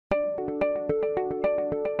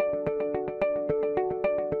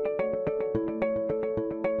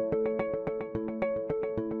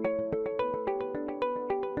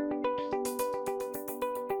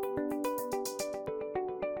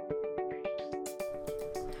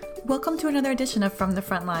Welcome to another edition of From the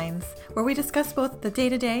Front Lines, where we discuss both the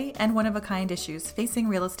day-to-day and one-of-a-kind issues facing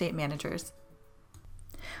real estate managers.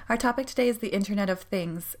 Our topic today is the Internet of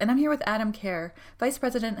Things, and I'm here with Adam Kerr, Vice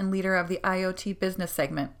President and leader of the IoT business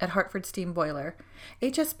segment at Hartford Steam Boiler.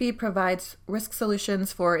 HSB provides risk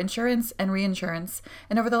solutions for insurance and reinsurance,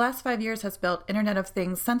 and over the last 5 years has built Internet of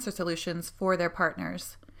Things sensor solutions for their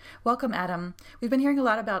partners. Welcome, Adam. We've been hearing a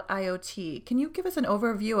lot about IoT. Can you give us an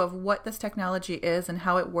overview of what this technology is and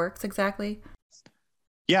how it works exactly?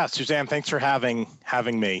 Yeah, Suzanne, thanks for having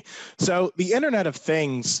me. So the Internet of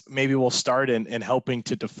Things, maybe we'll start in helping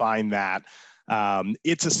to define that.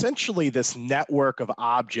 It's essentially this network of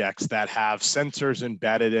objects that have sensors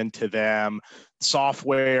embedded into them,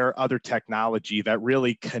 software, other technology that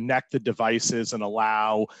really connect the devices and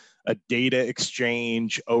allow a data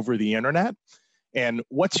exchange over the internet. And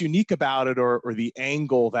what's unique about it, or the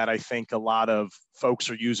angle that I think a lot of folks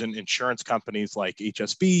are using, insurance companies like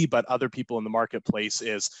HSB, but other people in the marketplace,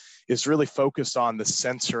 is really focused on the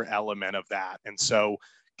sensor element of that. And so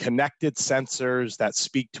connected sensors that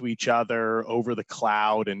speak to each other over the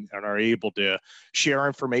cloud and are able to share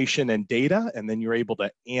information and data, and then you're able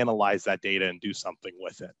to analyze that data and do something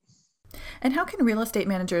with it. And how can real estate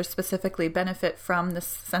managers specifically benefit from this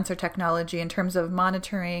sensor technology in terms of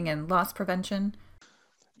monitoring and loss prevention?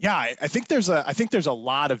 Yeah, I think there's a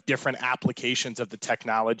lot of different applications of the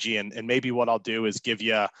technology, and maybe what I'll do is give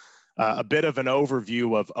you a bit of an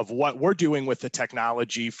overview of what we're doing with the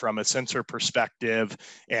technology from a sensor perspective,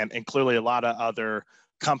 and clearly a lot of other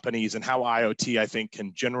companies, and how IoT, I think,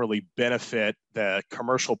 can generally benefit the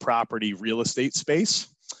commercial property real estate space.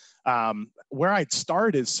 Where I'd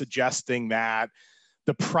start is suggesting that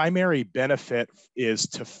the primary benefit is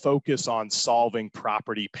to focus on solving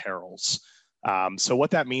property perils. So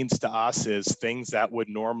what that means to us is things that would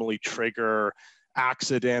normally trigger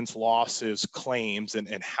accidents, losses, claims,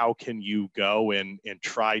 and how can you go and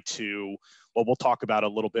try to, well, we'll talk about a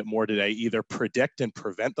little bit more today, either predict and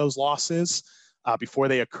prevent those losses before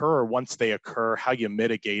they occur, or once they occur, how you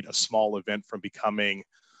mitigate a small event from becoming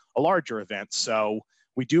a larger event. So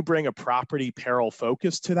we do bring a property peril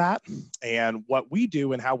focus to that. And what we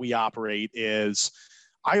do and how we operate is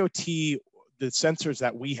IoT, the sensors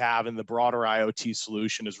that we have in the broader IoT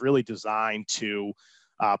solution is really designed to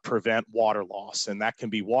prevent water loss. And that can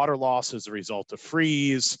be water loss as a result of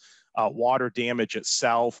freeze, water damage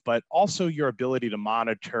itself, but also your ability to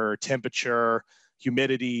monitor temperature,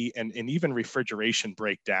 humidity, and even refrigeration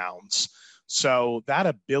breakdowns. So that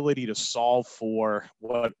ability to solve for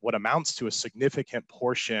what amounts to a significant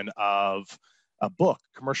portion of a book,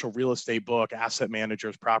 commercial real estate book, asset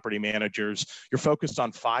managers, property managers, you're focused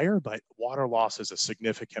on fire, but water loss is a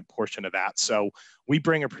significant portion of that. So we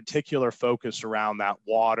bring a particular focus around that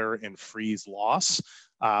water and freeze loss.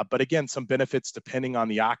 But again, some benefits depending on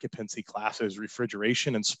the occupancy classes.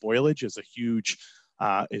 Refrigeration and spoilage is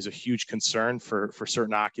a huge concern for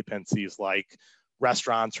certain occupancies like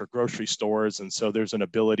restaurants or grocery stores, and so there's an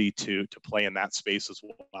ability to play in that space as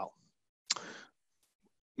well.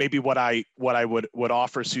 Maybe what I would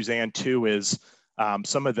offer, Suzanne, too, is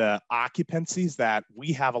some of the occupancies that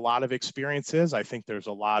we have a lot of experiences. I think there's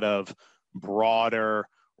a lot of broader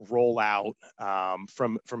rollout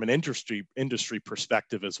from an industry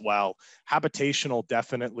perspective as well. Habitational,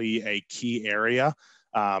 definitely a key area.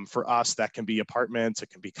 For us, that can be apartments, it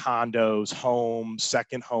can be condos, homes,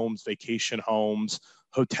 second homes, vacation homes,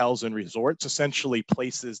 hotels and resorts, essentially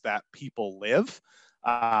places that people live.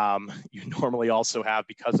 You normally also have,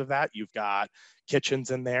 because of that, you've got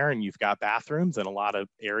kitchens in there and you've got bathrooms and a lot of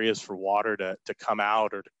areas for water to come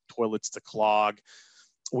out or toilets to clog.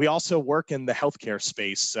 We also work in the healthcare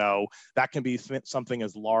space, so that can be something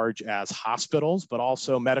as large as hospitals, but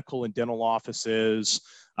also medical and dental offices,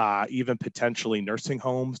 even potentially nursing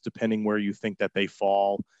homes, depending where you think that they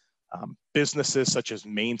fall. Businesses such as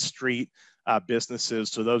Main Street businesses,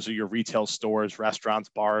 so those are your retail stores, restaurants,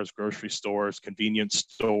 bars, grocery stores, convenience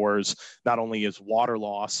stores. Not only is water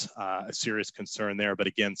loss a serious concern there, but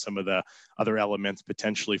again, some of the other elements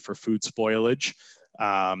potentially for food spoilage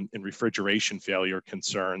and refrigeration failure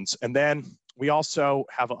concerns. And then we also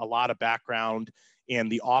have a lot of background in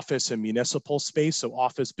the office and municipal space, so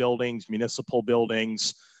office buildings, municipal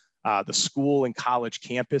buildings, the school and college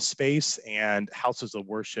campus space, and houses of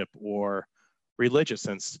worship or religious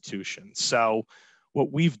institutions. So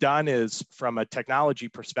what we've done is, from a technology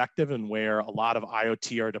perspective and where a lot of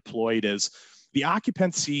IoT are deployed, is the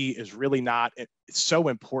occupancy is really not so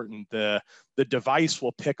important. The device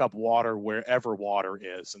will pick up water wherever water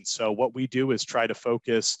is. And so what we do is try to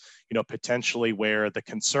focus, potentially where the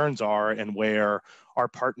concerns are and where our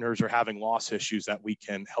partners are having loss issues that we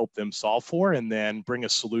can help them solve for, and then bring a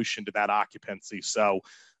solution to that occupancy. So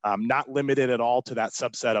not limited at all to that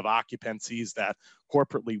subset of occupancies that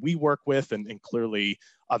corporately we work with, and clearly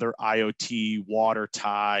other IoT, water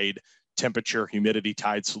tide, temperature, humidity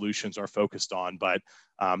tide solutions are focused on. But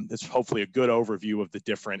it's hopefully a good overview of the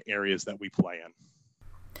different areas that we play in.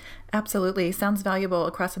 Absolutely. Sounds valuable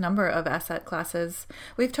across a number of asset classes.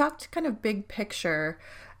 We've talked kind of big picture.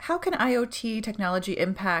 How can IoT technology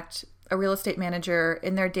impact a real estate manager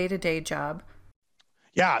in their day-to-day job?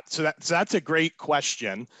 Yeah, so that's a great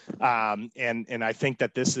question, and I think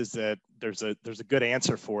that this is there's a good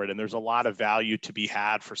answer for it, and there's a lot of value to be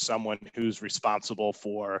had for someone who's responsible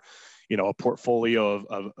for, a portfolio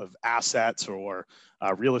of assets or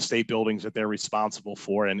real estate buildings that they're responsible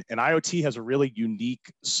for, and IoT has a really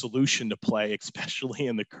unique solution to play, especially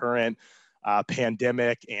in the current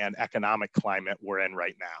pandemic and economic climate we're in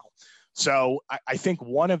right now. So I think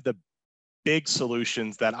one of the big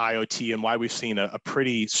solutions that IoT, and why we've seen a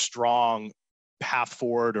pretty strong path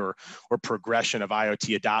forward or progression of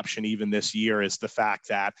IoT adoption even this year, is the fact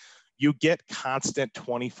that you get constant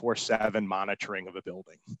 24/7 monitoring of a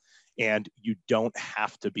building, and you don't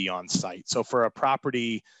have to be on site. So for a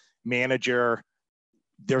property manager,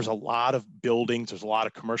 there's a lot of buildings, there's a lot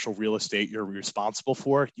of commercial real estate you're responsible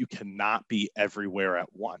for. You cannot be everywhere at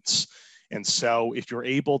once. And so if you're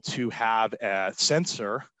able to have a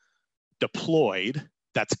sensor deployed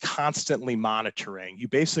that's constantly monitoring, you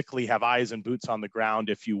basically have eyes and boots on the ground,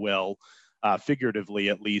 if you will, figuratively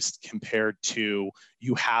at least, compared to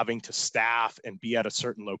you having to staff and be at a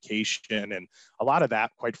certain location. And a lot of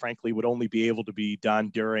that, quite frankly, would only be able to be done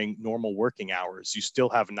during normal working hours. You still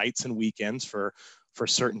have nights and weekends for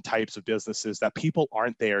certain types of businesses that people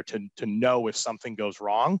aren't there to know if something goes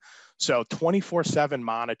wrong. So 24/7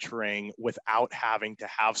 monitoring without having to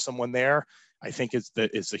have someone there, I think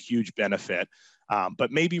is a huge benefit.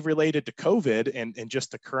 But maybe related to COVID and just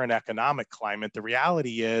the current economic climate, the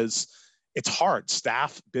reality is it's hard.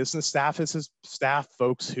 Business staff,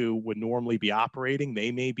 folks who would normally be operating, they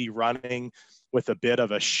may be running with a bit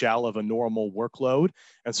of a shell of a normal workload.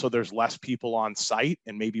 And so there's less people on site,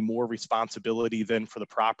 and maybe more responsibility then for the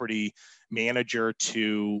property manager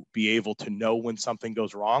to be able to know when something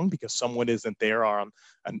goes wrong, because someone isn't there on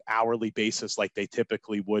an hourly basis like they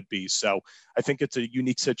typically would be. So I think it's a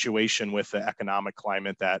unique situation with the economic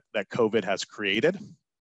climate that COVID has created.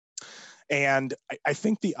 And I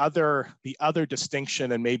think the other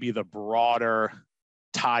distinction, and maybe the broader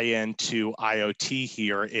tie-in to IoT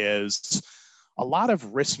here, is a lot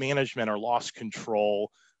of risk management or loss control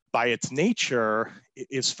by its nature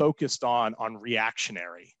is focused on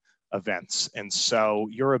reactionary events. And so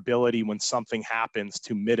your ability when something happens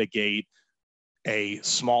to mitigate a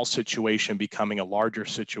small situation becoming a larger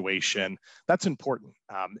situation, that's important.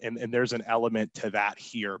 And there's an element to that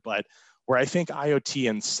here. But where I think IoT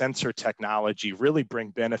and sensor technology really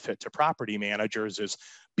bring benefit to property managers is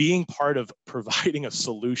being part of providing a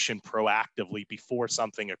solution proactively before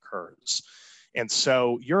something occurs. And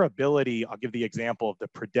so your ability, I'll give the example of the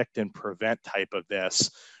predict and prevent type of this,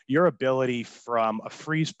 your ability from a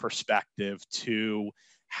freeze perspective to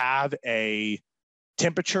have a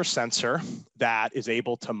temperature sensor that is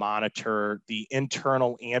able to monitor the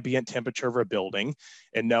internal ambient temperature of a building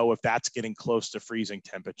and know if that's getting close to freezing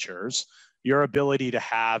temperatures. Your ability to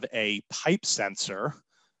have a pipe sensor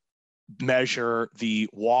measure the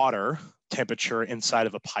water temperature inside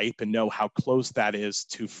of a pipe and know how close that is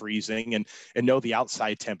to freezing, and know the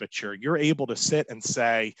outside temperature. You're able to sit and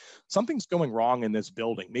say, something's going wrong in this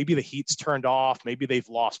building. Maybe the heat's turned off, maybe they've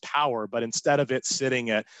lost power, but instead of it sitting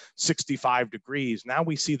at 65 degrees, now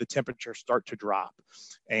we see the temperature start to drop.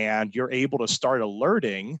 And you're able to start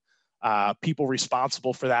alerting people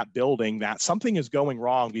responsible for that building that something is going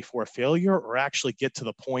wrong before a failure, or actually get to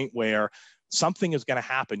the point where something is going to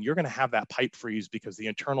happen. You're going to have that pipe freeze because the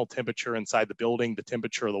internal temperature inside the building, the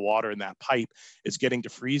temperature of the water in that pipe is getting to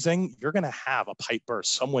freezing. You're going to have a pipe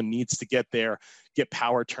burst. Someone needs to get there, get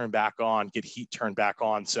power turned back on, get heat turned back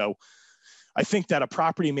on. So I think that a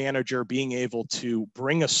property manager being able to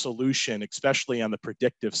bring a solution, especially on the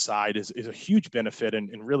predictive side, is a huge benefit, and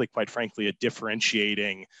really, quite frankly, a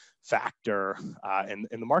differentiating factor in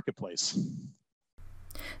the marketplace.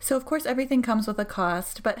 So, of course, everything comes with a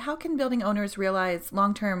cost, but how can building owners realize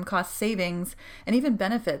long-term cost savings and even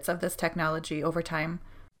benefits of this technology over time?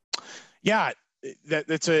 Yeah,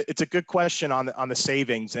 it's a good question on the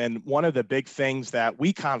savings. And one of the big things that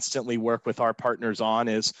we constantly work with our partners on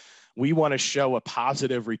is we want to show a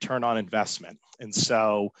positive return on investment. And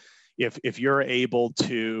so if you're able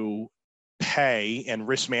to pay in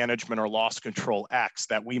risk management or loss control X,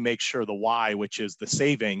 that we make sure the Y, which is the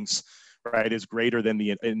savings, right, is greater than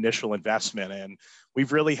the initial investment. And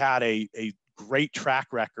we've really had a great track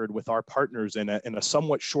record with our partners in a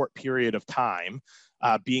somewhat short period of time,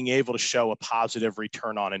 being able to show a positive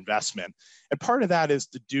return on investment. And part of that is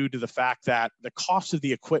due to the fact that the cost of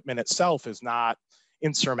the equipment itself is not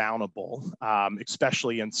insurmountable,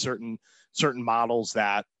 especially in certain models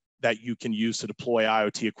that you can use to deploy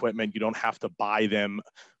IoT equipment. You don't have to buy them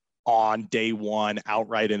on day one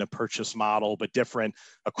outright in a purchase model, but different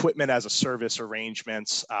equipment as a service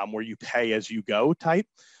arrangements where you pay as you go type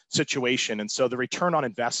situation. And so the return on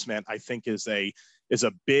investment, I think, is a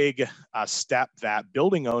big step that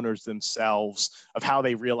building owners themselves of how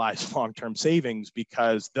they realize long-term savings,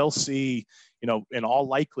 because they'll see, in all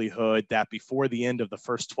likelihood that before the end of the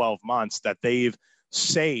first 12 months that they've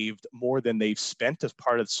saved more than they've spent as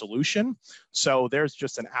part of the solution. So there's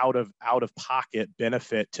just an out of pocket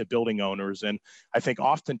benefit to building owners. And I think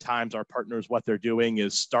oftentimes our partners, what they're doing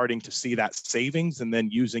is starting to see that savings and then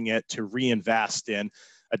using it to reinvest in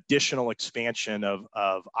additional expansion of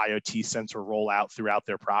IoT sensor rollout throughout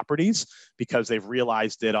their properties, because they've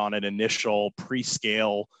realized it on an initial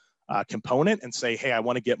pre-scale component and say, hey, I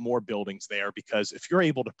want to get more buildings there, because if you're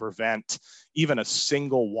able to prevent even a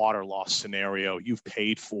single water loss scenario, you've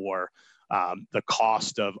paid for the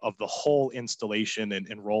cost of the whole installation and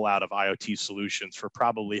rollout of IoT solutions for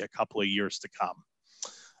probably a couple of years to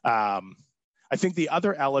come. I think the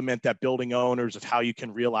other element that building owners of how you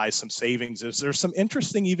can realize some savings is there's some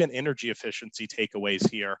interesting even energy efficiency takeaways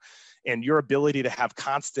here, and your ability to have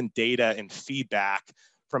constant data and feedback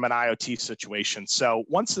from an IoT situation. So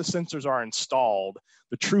once the sensors are installed,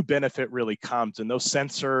 the true benefit really comes, and those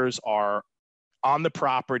sensors are on the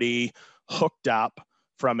property, hooked up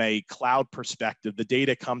from a cloud perspective. The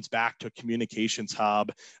data comes back to a communications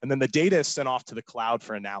hub, and then the data is sent off to the cloud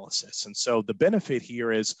for analysis. And so the benefit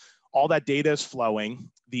here is all that data is flowing.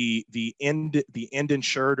 The end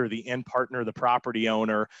insured or the end partner, the property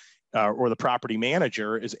owner, or the property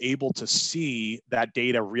manager is able to see that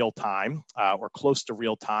data real time or close to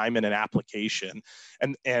real time in an application.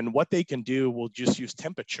 And what they can do will just use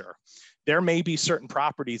temperature. There may be certain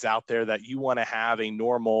properties out there that you want to have a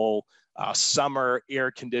normal summer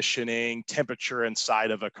air conditioning temperature inside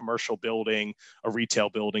of a commercial building, a retail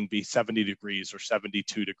building, be 70 degrees or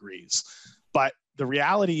 72 degrees. But the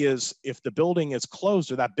reality is, if the building is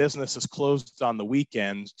closed or that business is closed on the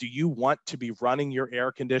weekends, do you want to be running your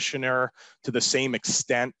air conditioner to the same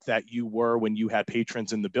extent that you were when you had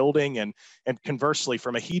patrons in the building? And conversely,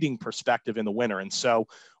 from a heating perspective in the winter. And so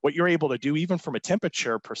what you're able to do, even from a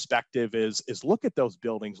temperature perspective, is look at those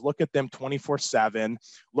buildings, look at them 24/7,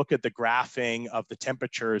 look at the graphing of the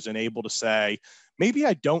temperatures, and able to say, maybe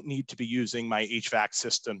I don't need to be using my HVAC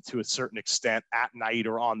system to a certain extent at night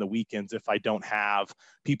or on the weekends if I don't have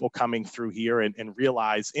people coming through here, and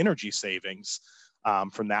realize energy savings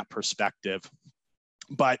from that perspective.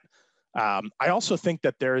 But I also think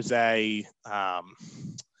that there's a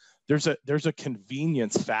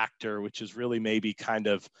convenience factor, which is really maybe kind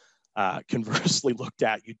of conversely looked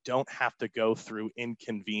at. You don't have to go through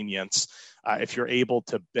inconvenience if you're able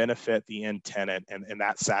to benefit the end tenant and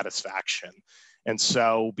that satisfaction. And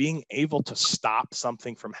so being able to stop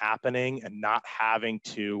something from happening and not having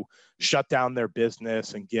to shut down their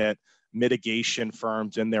business and get mitigation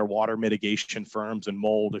firms in there, water mitigation firms and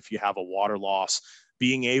mold if you have a water loss,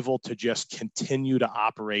 being able to just continue to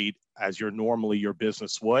operate as your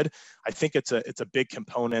business would, I think it's a big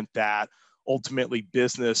component that ultimately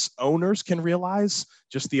business owners can realize.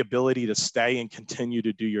 Just the ability to stay and continue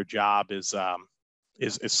to do your job is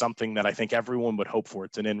something that I think everyone would hope for.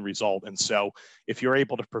 It's an end result. And so if you're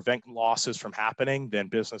able to prevent losses from happening, then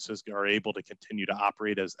businesses are able to continue to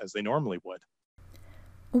operate as they normally would.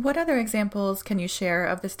 What other examples can you share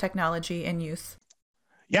of this technology in use?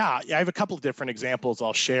 Yeah, I have a couple of different examples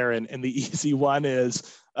I'll share. And the easy one is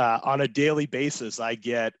on a daily basis, I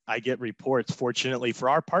get reports, fortunately, for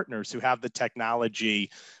our partners who have the technology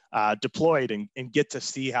deployed and get to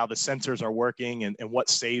see how the sensors are working and what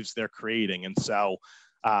saves they're creating. And so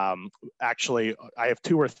actually, I have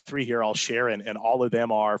 2 or 3 here I'll share, and all of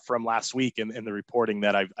them are from last week in the reporting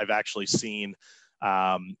that I've actually seen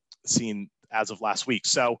as of last week.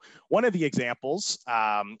 So one of the examples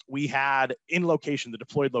we had in location, the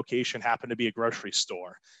deployed location happened to be a grocery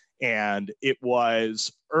store. And it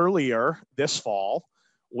was earlier this fall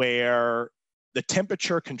where the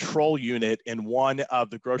temperature control unit in one of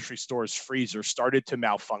the grocery store's freezers started to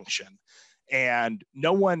malfunction. And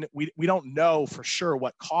we don't know for sure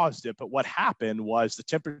what caused it, but what happened was the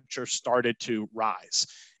temperature started to rise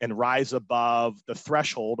above the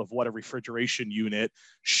threshold of what a refrigeration unit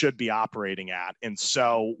should be operating at. And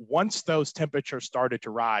so once those temperatures started to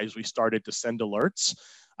rise, we started to send alerts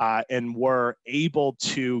and were able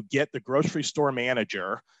to get the grocery store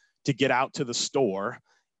manager to get out to the store.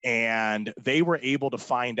 And they were able to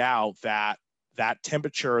find out that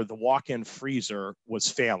temperature, the walk-in freezer, was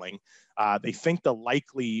failing. They think the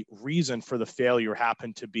likely reason for the failure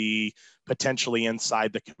happened to be potentially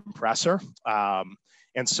inside the compressor.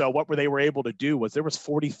 And so what they were able to do was there was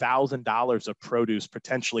 $40,000 of produce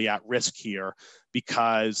potentially at risk here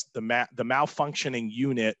because the malfunctioning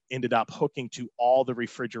unit ended up hooking to all the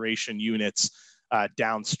refrigeration units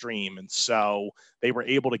downstream. And so they were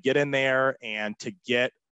able to get in there and to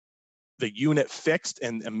get the unit fixed,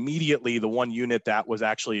 and immediately the one unit that was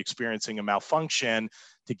actually experiencing a malfunction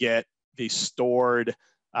to get the stored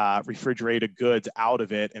refrigerated goods out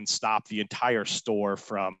of it and stop the entire store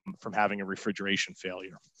from having a refrigeration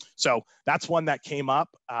failure. So that's one that came up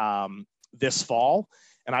this fall.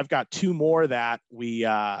 And I've got two more that we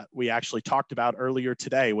actually talked about earlier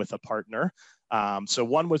today with a partner. So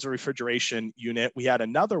one was a refrigeration unit. We had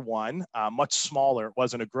another one, much smaller. It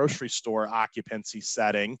wasn't a grocery store occupancy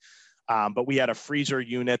setting, but we had a freezer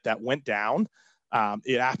unit that went down.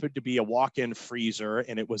 It happened to be a walk-in freezer,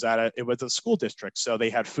 and it was a school district. So they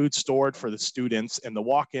had food stored for the students, and the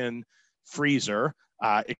walk-in freezer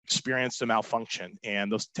experienced a malfunction.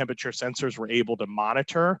 And those temperature sensors were able to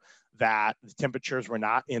monitor that the temperatures were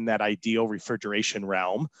not in that ideal refrigeration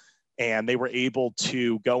realm. And they were able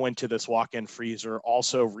to go into this walk-in freezer,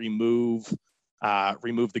 also remove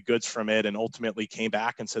the goods from it, and ultimately came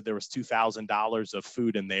back and said there was $2,000 of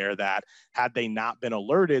food in there that, had they not been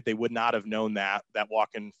alerted, they would not have known that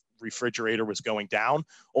walk-in refrigerator was going down.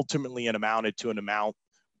 Ultimately, it amounted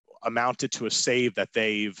to a save that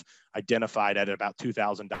they've identified at about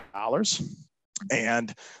 $2,000.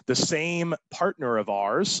 And the same partner of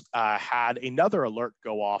ours had another alert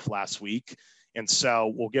go off last week. And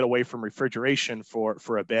so we'll get away from refrigeration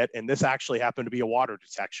for a bit. And this actually happened to be a water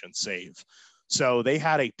detection save. So they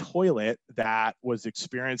had a toilet that was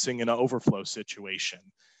experiencing an overflow situation.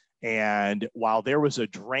 And while there was a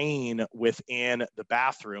drain within the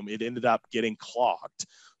bathroom, it ended up getting clogged.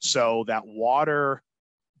 So that water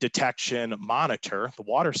detection monitor, the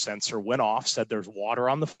water sensor, went off, said there's water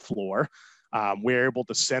on the floor. We were able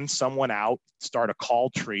to send someone out, start a call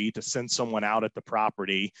tree to send someone out at the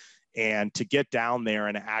property and to get down there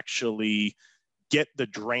and actually get the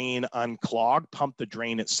drain unclogged, pump the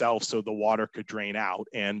drain itself so the water could drain out.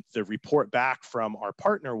 And the report back from our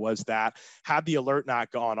partner was that had the alert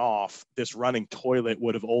not gone off, this running toilet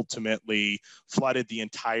would have ultimately flooded the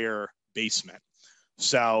entire basement.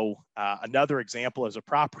 So another example, as a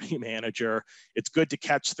property manager, it's good to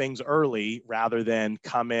catch things early rather than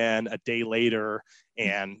come in a day later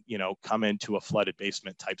and, come into a flooded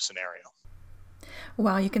basement type scenario.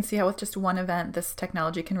 Wow, you can see how with just one event, this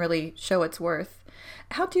technology can really show its worth.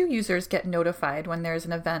 How do users get notified when there's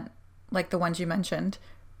an event like the ones you mentioned?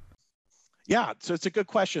 Yeah, so it's a good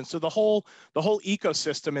question. So the whole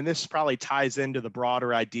ecosystem, and this probably ties into the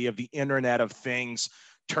broader idea of the Internet of Things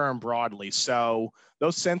term broadly. So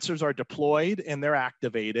those sensors are deployed and they're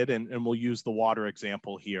activated, and we'll use the water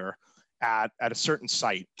example here at a certain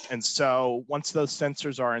site. And so once those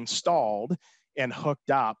sensors are installed and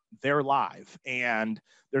hooked up, they're live. And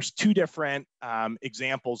there's two different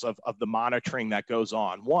examples of the monitoring that goes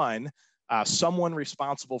on. One, someone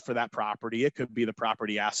responsible for that property, it could be the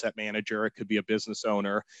property asset manager, it could be a business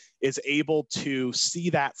owner, is able to see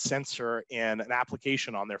that sensor in an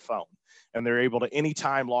application on their phone. And they're able to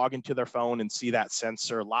anytime log into their phone and see that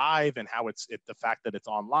sensor live and how the fact that it's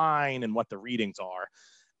online and what the readings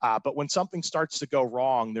are. But when something starts to go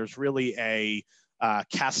wrong, there's really a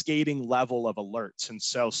cascading level of alerts. And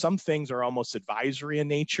so some things are almost advisory in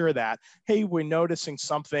nature that, hey, we're noticing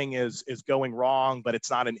something is going wrong, but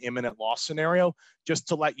it's not an imminent loss scenario, just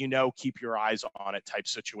to let you know, keep your eyes on it type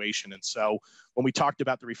situation. And so when we talked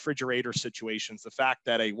about the refrigerator situations, the fact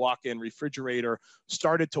that a walk-in refrigerator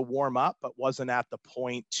started to warm up, but wasn't at the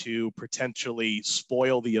point to potentially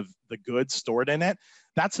spoil the goods stored in it,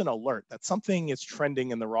 that's an alert. That something is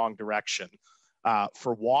trending in the wrong direction.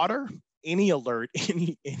 For water, any alert,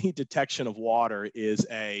 any detection of water is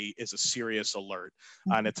a serious alert,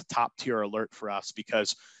 and it's a top tier alert for us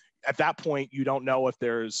because at that point, you don't know if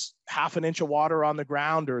there's half an inch of water on the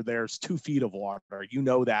ground or there's 2 feet of water. You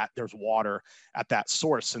know that there's water at that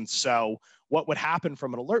source. And so what would happen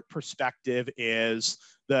from an alert perspective is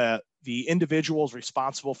the individuals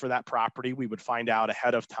responsible for that property, we would find out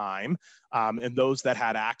ahead of time. And those that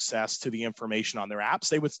had access to the information on their apps,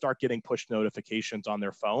 they would start getting push notifications on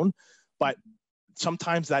their phone. But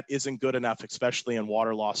sometimes that isn't good enough, especially in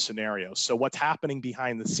water loss scenarios. So what's happening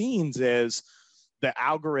behind the scenes is the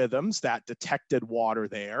algorithms that detected water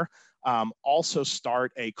there also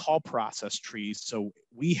start a call process tree. So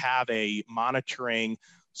we have a monitoring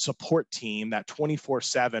support team that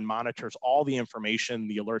 24/7 monitors all the information,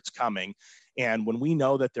 the alerts coming. And when we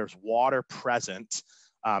know that there's water present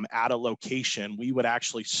at a location, we would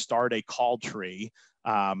actually start a call tree,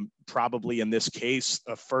 probably in this case,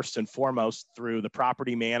 first and foremost through the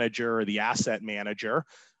property manager or the asset manager,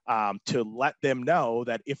 to let them know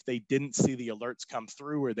that if they didn't see the alerts come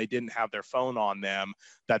through or they didn't have their phone on them,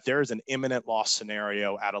 that there's an imminent loss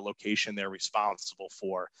scenario at a location they're responsible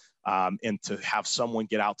for, and to have someone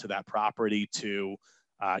get out to that property to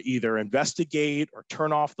either investigate or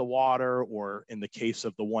turn off the water, or in the case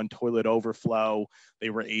of the one toilet overflow, they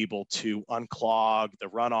were able to unclog the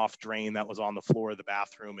runoff drain that was on the floor of the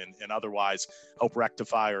bathroom and otherwise help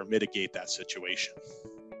rectify or mitigate that situation.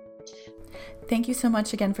 Thank you so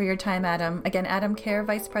much again for your time, Adam. Again, Adam Kerr,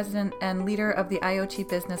 Vice President and leader of the IoT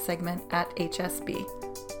business segment at HSB.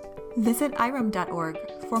 Visit irem.org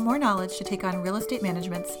for more knowledge to take on real estate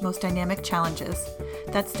management's most dynamic challenges.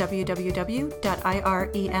 That's www.irem.org.